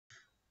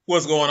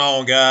What's going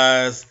on,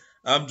 guys?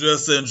 I'm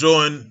just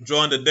enjoying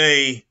the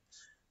day.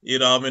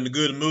 I'm in a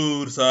good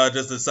mood, so I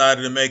just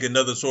decided to make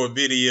another short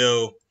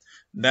video.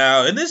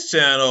 Now, in this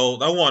channel,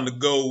 I wanted to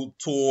go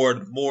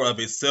toward more of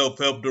a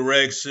self-help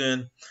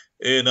direction.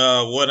 And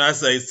when I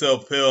say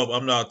self-help,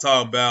 I'm not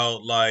talking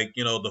about like,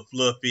 the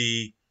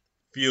fluffy,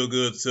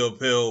 feel-good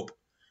self-help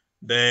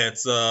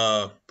that's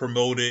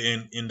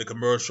promoted in the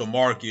commercial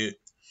market.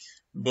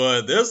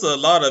 But there's a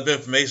lot of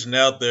information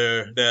out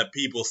there that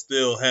people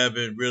still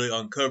haven't really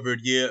uncovered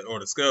yet or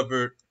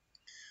discovered.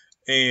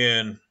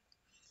 And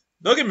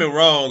don't get me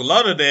wrong, a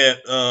lot of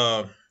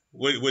that,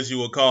 what you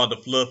would call the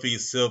fluffy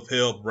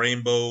self-help,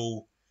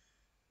 rainbow,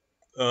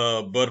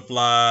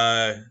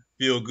 butterfly,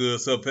 feel-good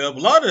self-help, a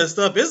lot of that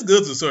stuff is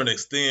good to a certain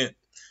extent,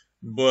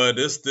 but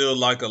it's still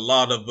like a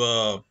lot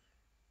of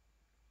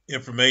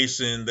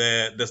information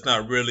that's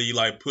not really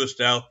like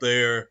pushed out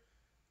there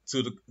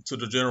to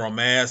the general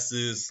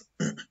masses.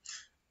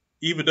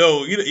 Even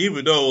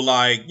though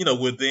like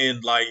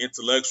within like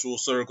intellectual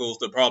circles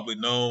they're probably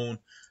known.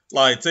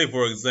 Like, take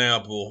for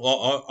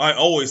example, I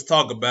always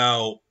talk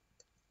about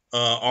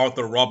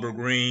Arthur Robert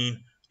Greene,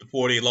 the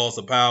 48 Laws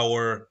of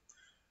Power,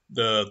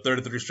 the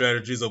 33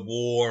 Strategies of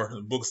War,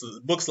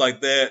 books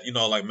like that.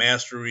 Like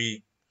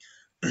Mastery.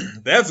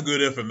 That's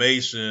good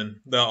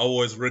information that I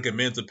always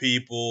recommend to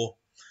people.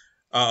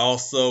 I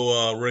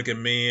also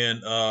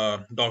recommend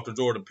Dr.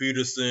 Jordan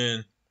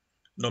Peterson,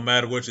 no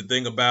matter what you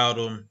think about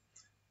him.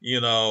 you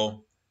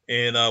know.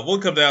 And we'll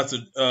come down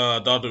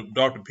to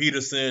Dr.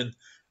 Peterson.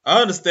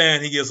 I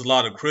understand he gets a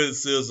lot of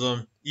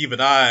criticism.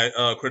 Even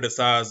I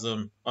criticize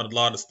him on a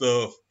lot of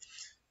stuff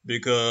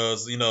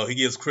because he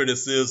gets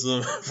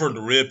criticism from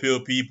the red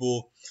pill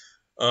people.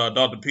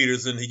 Dr.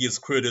 Peterson, he gets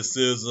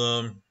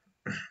criticism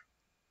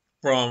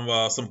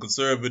from some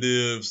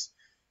conservatives.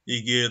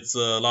 He gets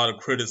a lot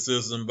of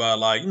criticism by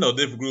like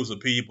different groups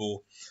of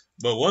people.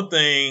 But one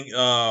thing,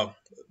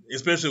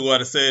 especially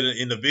what I said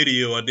in the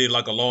video I did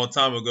like a long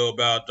time ago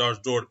about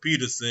Dr. Jordan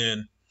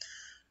Peterson.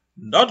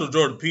 Dr.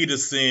 Jordan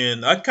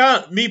Peterson,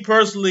 me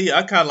personally,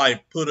 I kind of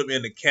like put him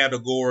in the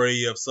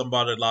category of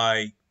somebody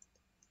like,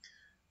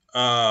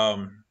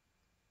 um,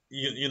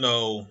 you, you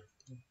know,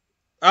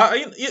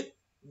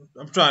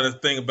 I'm trying to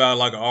think about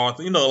like an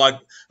author, like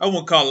I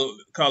wouldn't call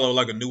him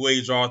like a new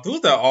age author.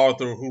 Who's that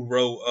author who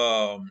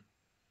wrote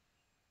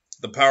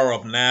The Power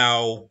of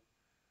Now?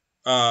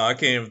 I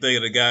can't even think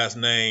of the guy's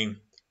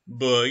name,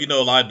 but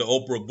like the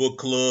Oprah Book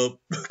Club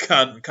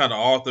kind of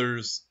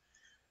authors.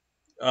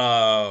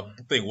 I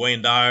think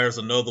Wayne Dyer's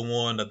another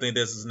one. I think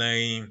that's his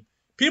name.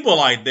 People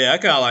like that. I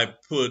kind of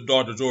like put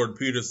Dr. Jordan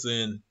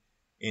Peterson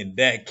in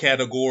that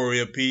category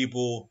of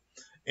people.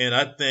 And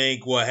I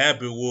think what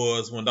happened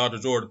was when Dr.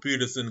 Jordan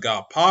Peterson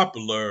got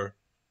popular,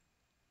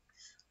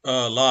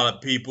 a lot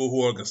of people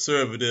who are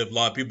conservative, a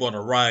lot of people on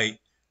the right,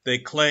 they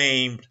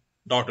claimed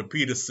Dr.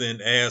 Peterson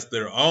as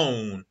their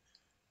own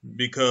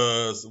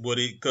because of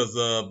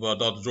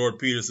Dr. Jordan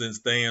Peterson's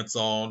stance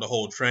on the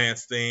whole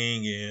trans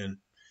thing and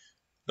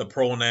the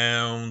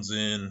pronouns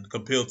and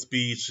compelled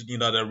speech,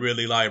 that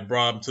really like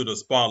brought him to the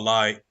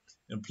spotlight,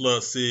 and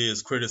plus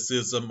his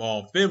criticism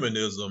on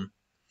feminism.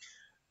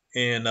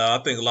 And I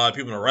think a lot of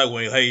people in the right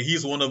wing, hey,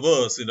 he's one of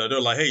us.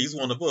 They're like, hey, he's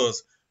one of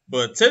us.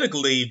 But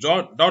technically,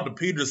 Dr.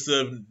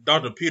 Peterson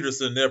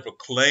never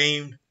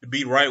claimed to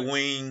be right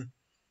wing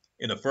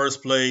in the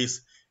first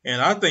place.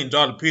 And I think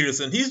Dr.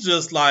 Peterson, he's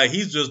just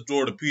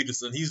Jordan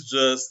Peterson. He's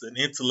just an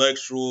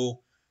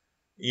intellectual,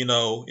 in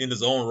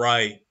his own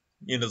right,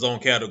 in his own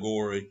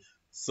category.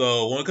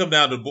 So when it comes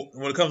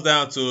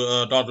down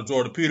to Dr.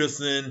 Jordan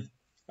Peterson,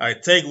 I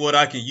take what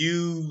I can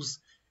use,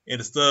 and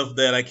the stuff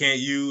that I can't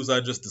use,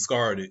 I just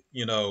discard it.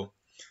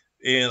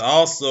 And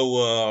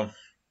also,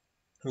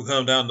 when it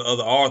comes down to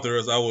other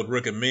authors, I would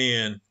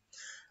recommend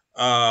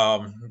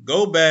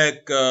go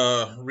back,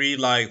 read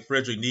like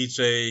Friedrich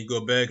Nietzsche,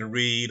 go back and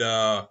read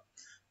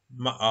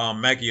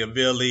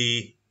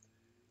Machiavelli,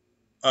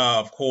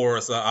 of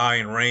course,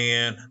 Ayn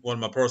Rand, one of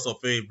my personal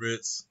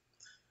favorites,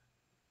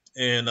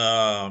 and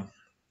a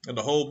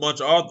whole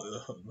bunch of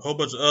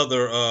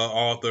other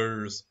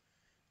authors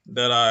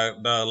that I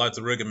like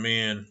to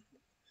recommend.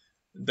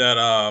 That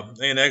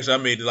and actually I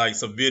made like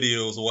some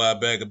videos a while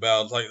back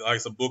about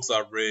like some books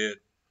I've read,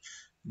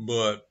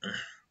 but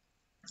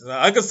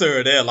I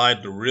consider that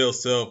like the real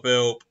self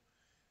help.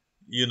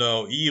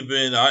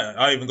 Even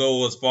I even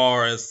go as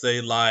far as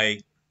say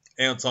like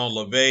Anton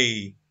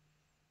LaVey.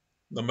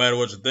 No matter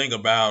what you think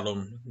about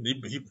him,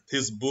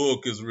 his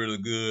book is really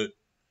good.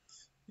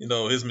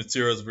 His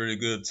material is very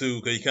good too,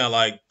 because he kind of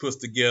like puts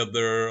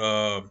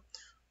together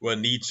what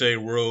Nietzsche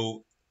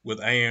wrote with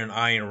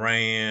Ayn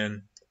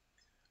Rand,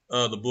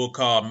 the book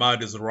called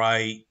Might is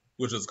Right,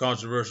 which is a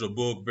controversial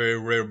book, very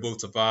rare book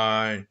to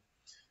find,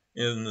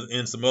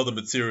 and some other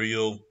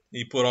material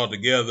he put all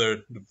together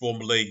to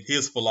formulate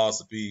his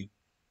philosophy,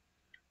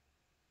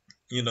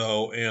 and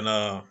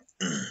of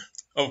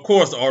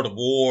course, The Art of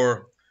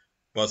War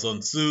by Sun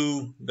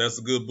Tzu. That's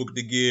a good book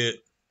to get.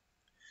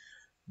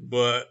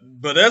 But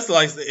that's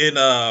like in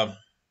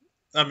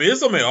I mean, there's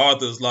so many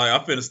authors. Like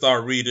I'm finna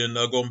start reading,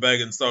 going back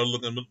and start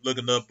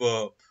looking up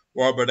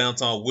Robert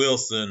Anton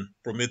Wilson,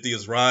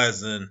 Prometheus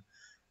Rising.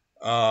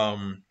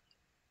 Um,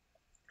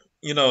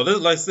 this,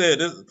 like I said,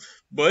 this.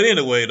 But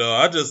anyway, though,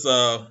 I just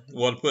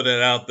want to put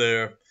that out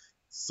there.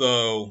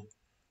 So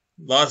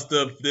a lot of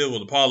stuff to deal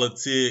with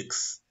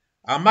politics.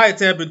 I might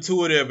tap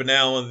into it every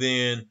now and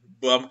then,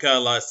 but I'm kind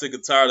of like sick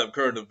and tired of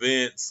current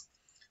events.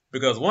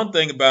 Because one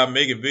thing about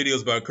making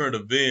videos about current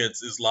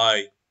events is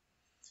like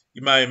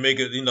you might make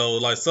it,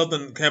 like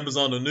something happens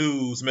on the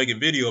news, make a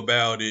video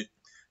about it.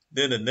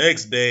 Then the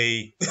next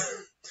day,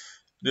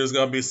 there's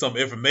gonna be some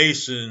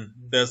information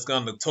that's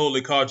gonna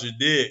totally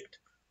contradict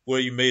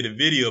what you made a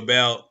video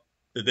about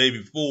the day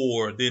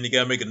before. Then you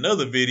gotta make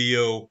another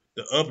video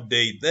to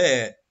update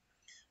that,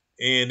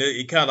 and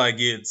it kind of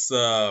gets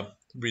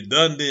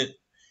redundant.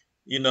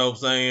 You know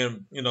what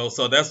I'm saying?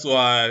 So that's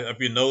why if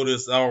you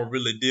notice, I don't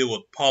really deal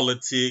with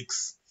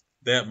politics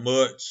that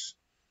much.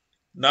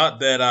 Not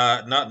that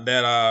I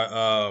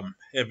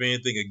have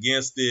anything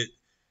against it.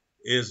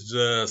 It's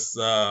just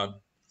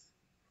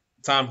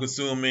time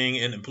consuming,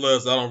 and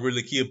plus I don't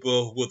really keep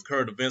up with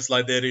current events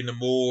like that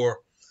anymore.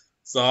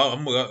 So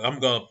I'm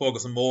gonna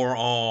focus more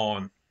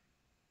on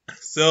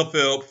self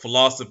help,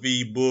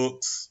 philosophy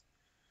books,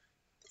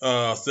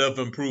 self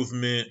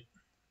improvement,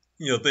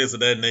 things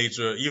of that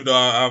nature. Even though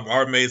I've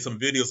already made some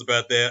videos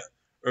about that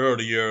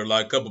earlier,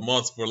 like a couple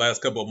months for the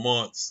last couple of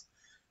months.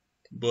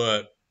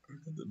 But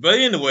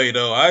anyway,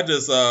 though, I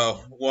just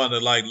want to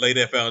like lay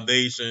that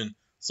foundation.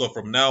 So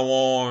from now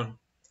on,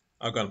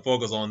 I'm gonna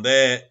focus on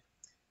that.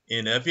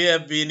 And if you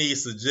have any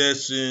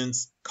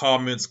suggestions,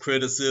 comments,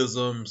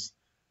 criticisms,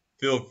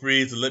 feel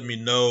free to let me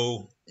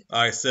know.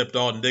 I accept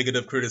all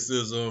negative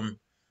criticism,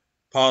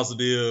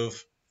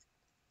 positive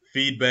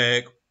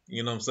feedback,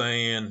 what I'm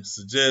saying,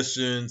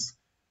 suggestions.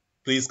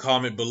 Please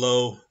comment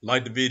below,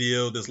 like the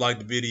video, dislike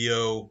the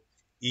video,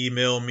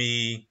 email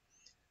me,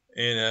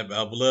 and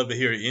I would love to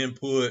hear your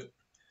input.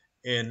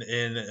 And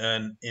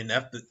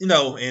after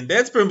and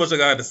that's pretty much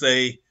what I got to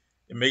say.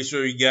 And make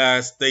sure you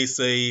guys stay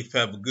safe,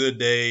 have a good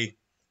day.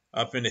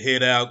 I'm finna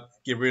head out,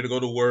 get ready to go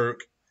to work,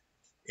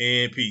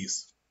 and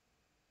peace.